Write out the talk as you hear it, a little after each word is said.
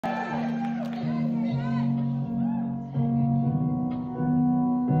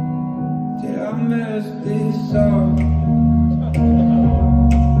mess this up?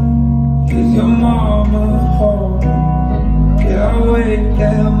 Is your mama home? Yeah, I wake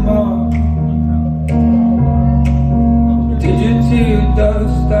them up. Did your tear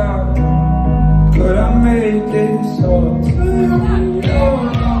ducts stop? Could I make this up to you?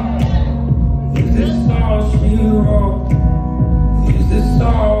 Is this all she wrote? Is this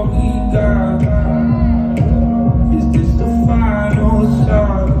all we got? Is this the final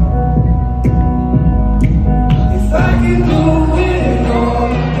shot? If I can do it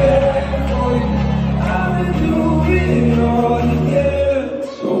all again for you, I would do it all again.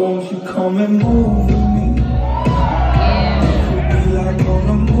 So won't you come and move with me? It could be like on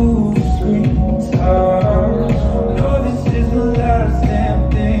a movie screen. No, this is the last damn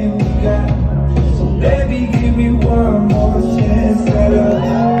thing we got. So baby, give me one more chance at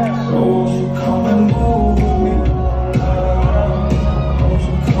us. So won't you come and move with me? Won't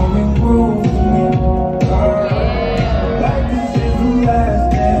you come and move with me? Like this is the last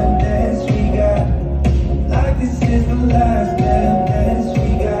damn dance we got. Like this is the last damn dance we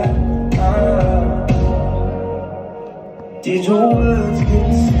got. Did your words get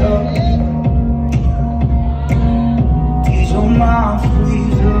stuck? Did your mouth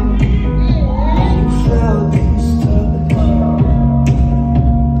freeze up? You felt this touch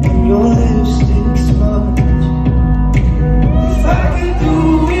and your lipstick smudge. If I could do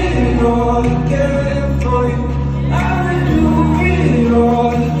it all again for you, I would do it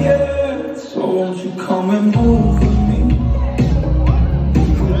all again. So won't you come and move with me? It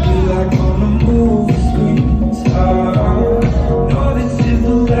could be like on a movie screen. No, this is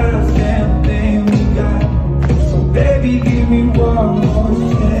the last damn thing we got. So baby, give me one more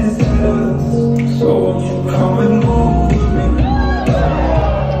chance at us. So won't you come and move with me?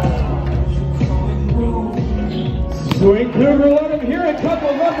 Won't you come and move with me? SwingCouver, let him hear it.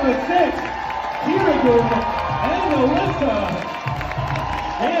 Couple number 6, Keerigan and Alyssa.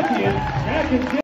 Champions back in